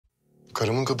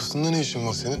Karımın kapısında ne işin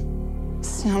var senin?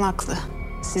 Sinan haklı.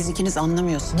 Siz ikiniz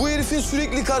anlamıyorsunuz. Bu herifin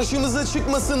sürekli karşımıza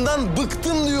çıkmasından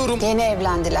bıktım diyorum. Yeni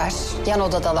evlendiler. Yan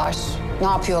odadalar. Ne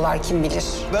yapıyorlar kim bilir.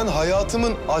 Ben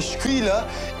hayatımın aşkıyla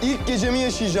ilk gecemi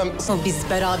yaşayacağım. Biz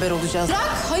beraber olacağız.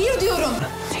 Bırak, hayır diyorum.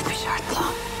 Tek bir şartla.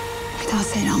 Bir daha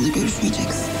Seyran'la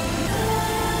görüşmeyeceksin.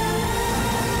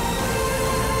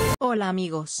 Hola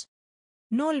amigos.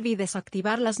 No olvides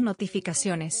activar las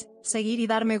notificaciones, seguir y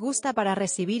dar me gusta para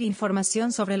recibir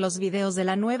información sobre los videos de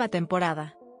la nueva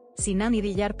temporada. Sinan y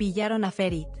Diyar pillaron a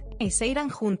Ferit y Seyran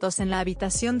juntos en la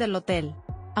habitación del hotel.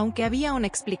 Aunque había una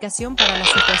explicación para la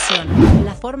situación,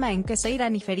 la forma en que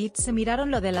Seyran y Ferit se miraron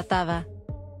lo delataba.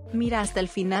 Mira hasta el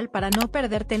final para no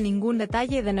perderte ningún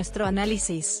detalle de nuestro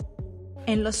análisis.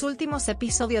 En los últimos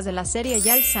episodios de la serie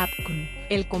Yal Sapkun,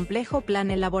 el complejo plan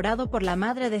elaborado por la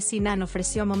madre de Sinan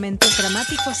ofreció momentos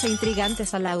dramáticos e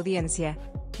intrigantes a la audiencia.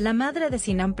 La madre de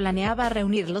Sinan planeaba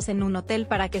reunirlos en un hotel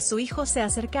para que su hijo se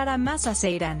acercara más a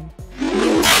Seyran.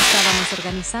 Mientras estábamos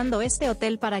organizando este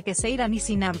hotel para que Seyran y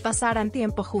Sinan pasaran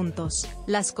tiempo juntos,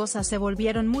 las cosas se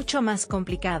volvieron mucho más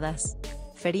complicadas.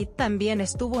 Ferit también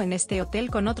estuvo en este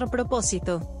hotel con otro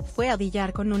propósito, fue a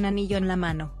Diyar con un anillo en la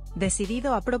mano,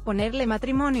 decidido a proponerle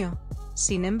matrimonio.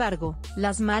 Sin embargo,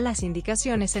 las malas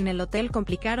indicaciones en el hotel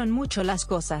complicaron mucho las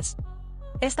cosas.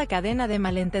 Esta cadena de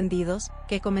malentendidos,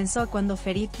 que comenzó cuando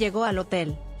Ferit llegó al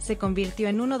hotel, se convirtió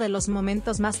en uno de los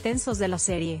momentos más tensos de la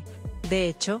serie. De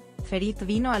hecho, Ferit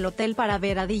vino al hotel para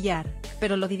ver a Diyar,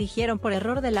 pero lo dirigieron por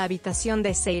error de la habitación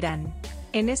de Seyran.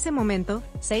 En ese momento,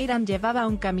 Seyran llevaba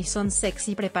un camisón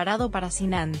sexy preparado para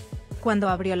Sinan. Cuando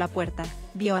abrió la puerta,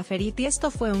 vio a Ferit y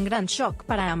esto fue un gran shock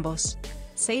para ambos.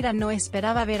 Seyran no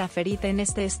esperaba ver a Ferit en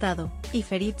este estado, y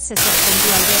Ferit se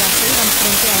sorprendió al ver a Seyran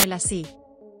frente a él así.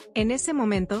 En ese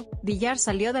momento, Diyar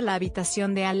salió de la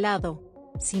habitación de al lado.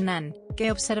 Sinan,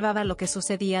 que observaba lo que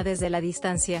sucedía desde la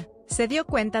distancia, se dio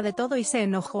cuenta de todo y se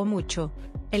enojó mucho.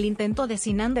 El intento de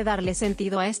Sinan de darle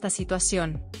sentido a esta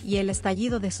situación, y el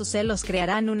estallido de sus celos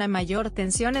crearán una mayor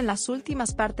tensión en las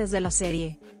últimas partes de la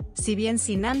serie. Si bien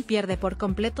Sinan pierde por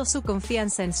completo su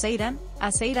confianza en Seyran,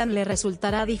 a Seyran le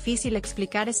resultará difícil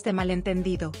explicar este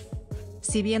malentendido.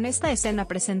 Si bien esta escena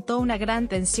presentó una gran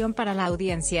tensión para la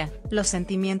audiencia, los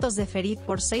sentimientos de Ferit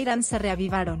por Seyran se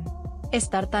reavivaron.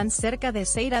 Estar tan cerca de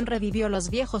Seyran revivió los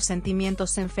viejos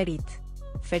sentimientos en Ferit.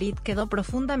 Ferit quedó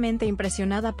profundamente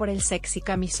impresionada por el sexy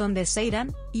camisón de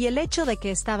Seyran, y el hecho de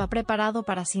que estaba preparado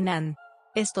para Sinan.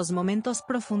 Estos momentos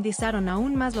profundizaron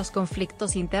aún más los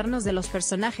conflictos internos de los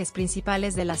personajes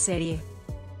principales de la serie.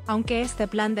 Aunque este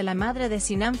plan de la madre de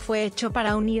Sinan fue hecho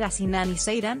para unir a Sinan y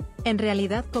Seyran, en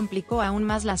realidad complicó aún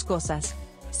más las cosas.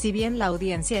 Si bien la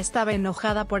audiencia estaba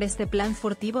enojada por este plan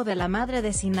furtivo de la madre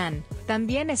de Sinan,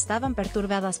 también estaban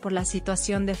perturbadas por la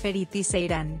situación de Ferit y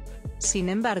Seyran. Sin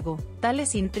embargo,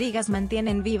 tales intrigas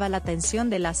mantienen viva la tensión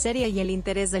de la serie y el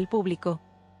interés del público.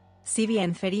 Si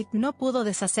bien Ferit no pudo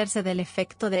deshacerse del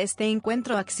efecto de este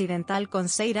encuentro accidental con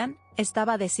Seyran,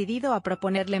 estaba decidido a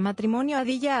proponerle matrimonio a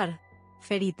Diyar.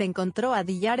 Ferit encontró a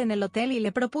Diyar en el hotel y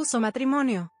le propuso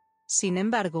matrimonio. Sin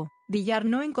embargo, Diyar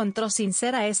no encontró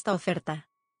sincera esta oferta,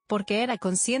 porque era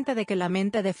consciente de que la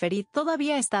mente de Ferit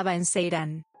todavía estaba en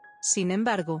Seyran. Sin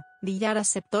embargo, Diyar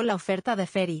aceptó la oferta de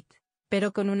Ferit,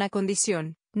 pero con una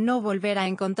condición: no volver a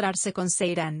encontrarse con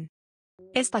Seyran.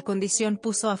 Esta condición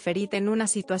puso a Ferit en una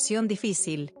situación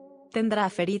difícil. ¿Tendrá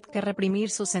Ferit que reprimir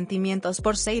sus sentimientos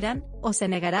por Seyran, o se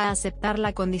negará a aceptar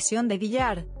la condición de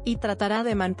Diyar, y tratará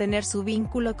de mantener su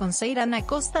vínculo con Seyran a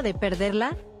costa de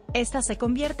perderla? Esta se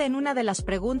convierte en una de las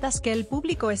preguntas que el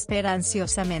público espera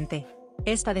ansiosamente.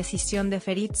 Esta decisión de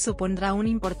Ferit supondrá un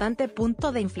importante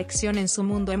punto de inflexión en su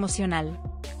mundo emocional.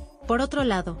 Por otro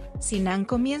lado, Sinan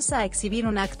comienza a exhibir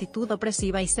una actitud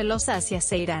opresiva y celosa hacia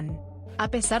Seyran. A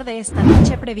pesar de esta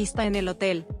noche prevista en el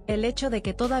hotel, el hecho de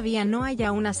que todavía no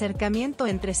haya un acercamiento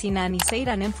entre Sinan y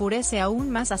Seyran enfurece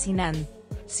aún más a Sinan.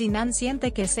 Sinan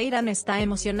siente que Seyran está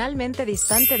emocionalmente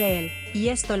distante de él, y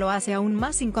esto lo hace aún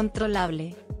más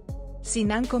incontrolable.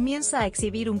 Sinan comienza a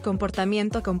exhibir un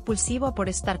comportamiento compulsivo por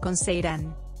estar con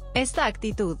Seyran. Esta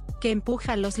actitud, que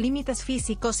empuja los límites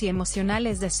físicos y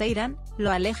emocionales de Seyran, lo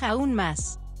aleja aún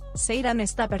más. Seyran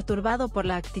está perturbado por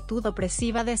la actitud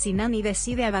opresiva de Sinan y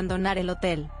decide abandonar el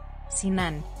hotel.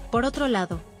 Sinan, por otro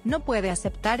lado, no puede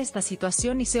aceptar esta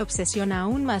situación y se obsesiona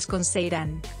aún más con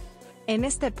Seyran. En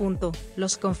este punto,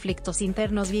 los conflictos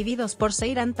internos vividos por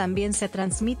Seyran también se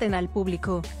transmiten al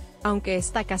público. Aunque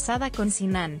está casada con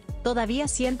Sinan, todavía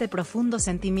siente profundos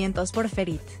sentimientos por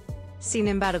Ferit. Sin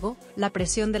embargo, la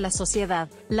presión de la sociedad,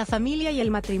 la familia y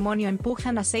el matrimonio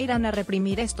empujan a Seyran a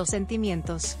reprimir estos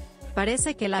sentimientos.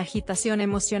 Parece que la agitación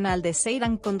emocional de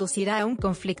Seyran conducirá a un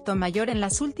conflicto mayor en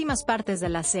las últimas partes de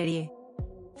la serie.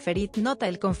 Ferit nota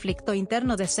el conflicto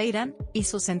interno de Seyran, y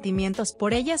sus sentimientos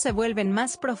por ella se vuelven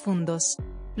más profundos.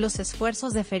 Los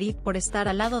esfuerzos de Ferit por estar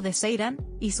al lado de Seyran,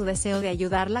 y su deseo de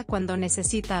ayudarla cuando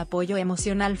necesita apoyo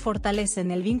emocional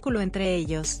fortalecen el vínculo entre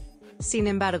ellos. Sin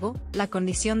embargo, la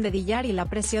condición de Diyar y la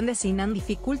presión de Sinan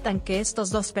dificultan que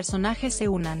estos dos personajes se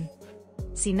unan.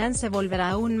 Sinan se volverá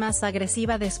aún más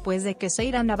agresiva después de que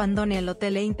Seyran abandone el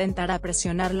hotel e intentará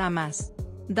presionarla más.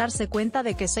 Darse cuenta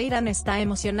de que Seyran está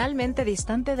emocionalmente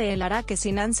distante de él hará que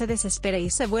Sinan se desespere y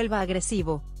se vuelva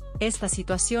agresivo. Esta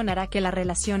situación hará que la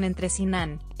relación entre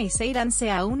Sinan y Seyran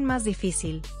sea aún más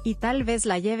difícil, y tal vez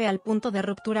la lleve al punto de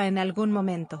ruptura en algún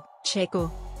momento.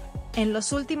 Checo. En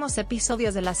los últimos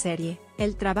episodios de la serie,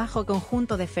 el trabajo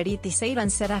conjunto de Ferit y Seyran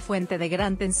será fuente de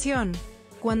gran tensión.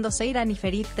 Cuando Seyran y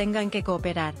Ferit tengan que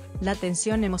cooperar, la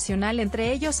tensión emocional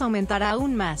entre ellos aumentará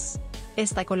aún más.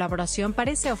 Esta colaboración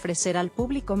parece ofrecer al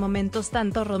público momentos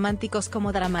tanto románticos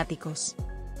como dramáticos.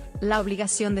 La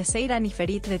obligación de Seyran y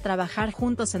Ferit de trabajar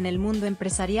juntos en el mundo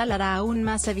empresarial hará aún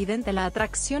más evidente la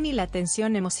atracción y la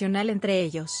tensión emocional entre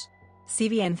ellos. Si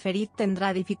bien Ferit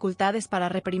tendrá dificultades para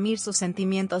reprimir sus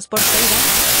sentimientos por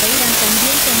Seyran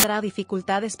también tendrá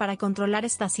dificultades para controlar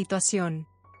esta situación.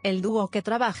 El dúo que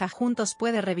trabaja juntos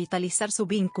puede revitalizar su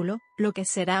vínculo, lo que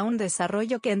será un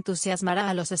desarrollo que entusiasmará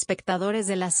a los espectadores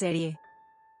de la serie.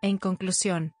 En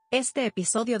conclusión, este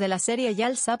episodio de la serie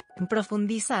Yalsap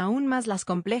profundiza aún más las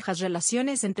complejas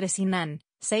relaciones entre Sinan,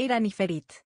 Seyran y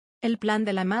Ferit. El plan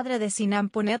de la madre de Sinan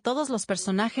pone a todos los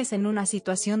personajes en una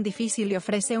situación difícil y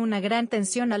ofrece una gran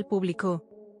tensión al público.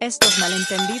 Estos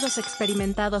malentendidos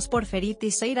experimentados por Ferit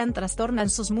y Seyran trastornan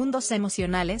sus mundos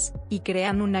emocionales, y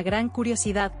crean una gran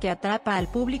curiosidad que atrapa al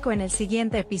público en el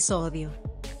siguiente episodio.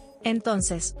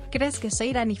 Entonces, ¿crees que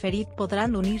Seyran y Ferit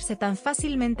podrán unirse tan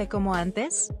fácilmente como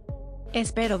antes?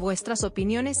 Espero vuestras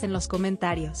opiniones en los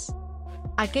comentarios.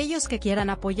 Aquellos que quieran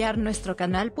apoyar nuestro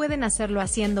canal pueden hacerlo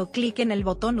haciendo clic en el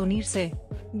botón unirse.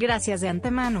 Gracias de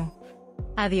antemano.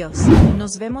 Adiós,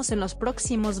 nos vemos en los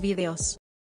próximos videos.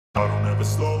 I don't ever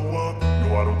slow up,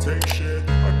 no I don't take shit.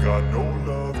 I got no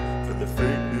love for the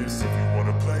fakeness. If you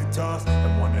wanna play tough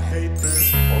and wanna hate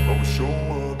this, I'll always show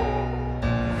up.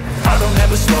 I don't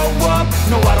ever slow up,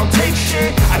 no I don't take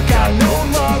shit. I got no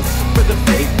love for the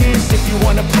fakeness. If you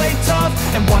wanna play tough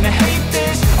and wanna hate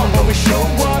this, I'll always show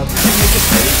up and make a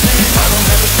statement. I don't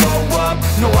ever slow up,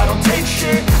 no I don't take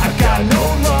shit. I got no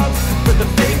love for the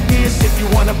fakeness. If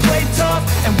you wanna play tough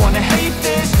and wanna hate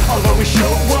this, I'll always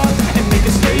show up and make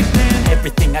a statement.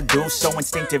 Everything I do so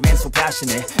instinctive and so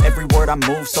passionate. Every word I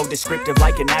move so descriptive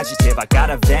like an adjective. I got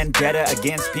a vendetta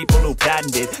against people who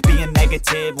patented being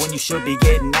negative when you should be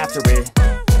getting after it.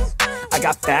 I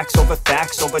got facts over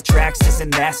tracks, this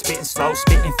and that. Spitting slow,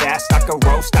 spitting fast. I could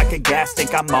roast, I could gas.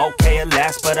 Think I'm okay at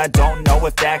last, but I don't know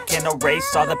if that can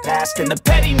erase all the past. And the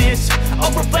pettiness, a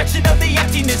reflection of the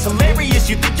emptiness. Hilarious,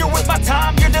 you think you're worth my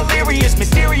time, you're delirious.